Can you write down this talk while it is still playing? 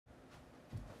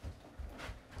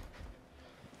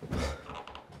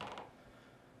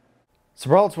So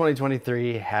BRAWL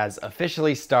 2023 has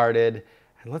officially started,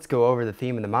 and let's go over the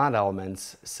theme and the mod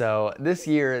elements. So this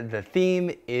year, the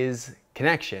theme is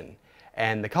connection,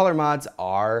 and the color mods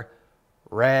are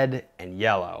red and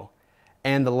yellow,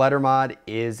 and the letter mod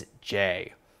is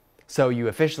J. So you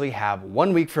officially have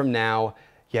 1 week from now.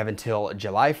 You have until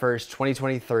July 1st,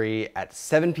 2023 at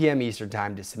 7 p.m. Eastern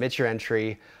Time to submit your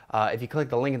entry. If you click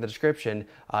the link in the description,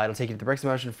 it'll take you to the Bricks in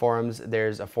Motion forums.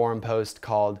 There's a forum post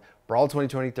called BRAWL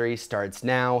 2023 starts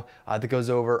now that goes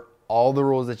over all the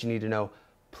rules that you need to know.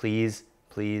 Please,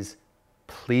 please,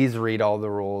 please read all the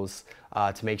rules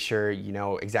to make sure you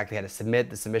know exactly how to submit.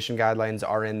 The submission guidelines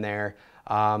are in there.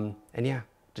 And yeah,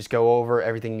 just go over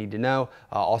everything you need to know.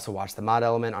 Also watch the mod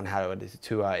element on how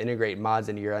to integrate mods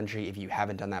into your entry if you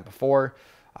haven't done that before.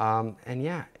 And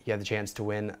yeah, you have the chance to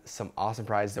win some awesome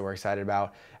prizes that we're excited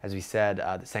about. As we said,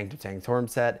 the Sanctum Sanctorum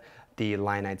set, the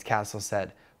Lion Knight's Castle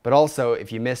set, but also,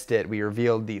 if you missed it, we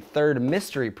revealed the third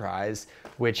mystery prize,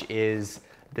 which is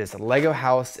this Lego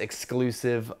House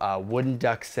exclusive wooden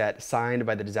duck set signed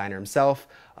by the designer himself.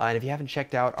 And if you haven't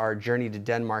checked out our Journey to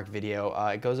Denmark video,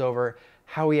 it goes over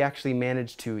how we actually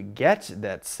managed to get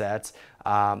that set.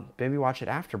 Maybe watch it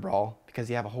after BRAWL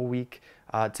because you have a whole week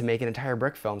to make an entire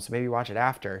brick film, so maybe watch it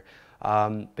after.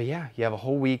 But yeah, you have a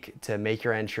whole week to make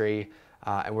your entry.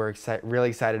 And we're really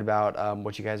excited about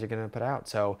what you guys are going to put out.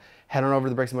 So head on over to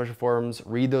the Bricks in Motion forums,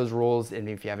 read those rules, and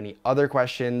if you have any other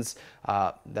questions,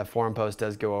 the forum post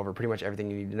does go over pretty much everything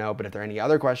you need to know. But if there are any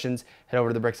other questions, head over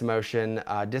to the Bricks in Motion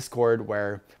Discord,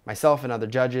 where myself and other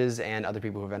judges and other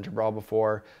people who have entered BRAWL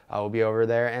before will be over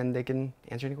there, and they can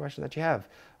answer any questions that you have.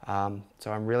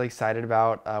 So I'm really excited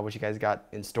about what you guys got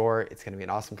in store. It's going to be an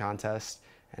awesome contest,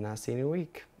 and I'll see you in a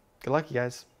week. Good luck, you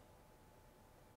guys.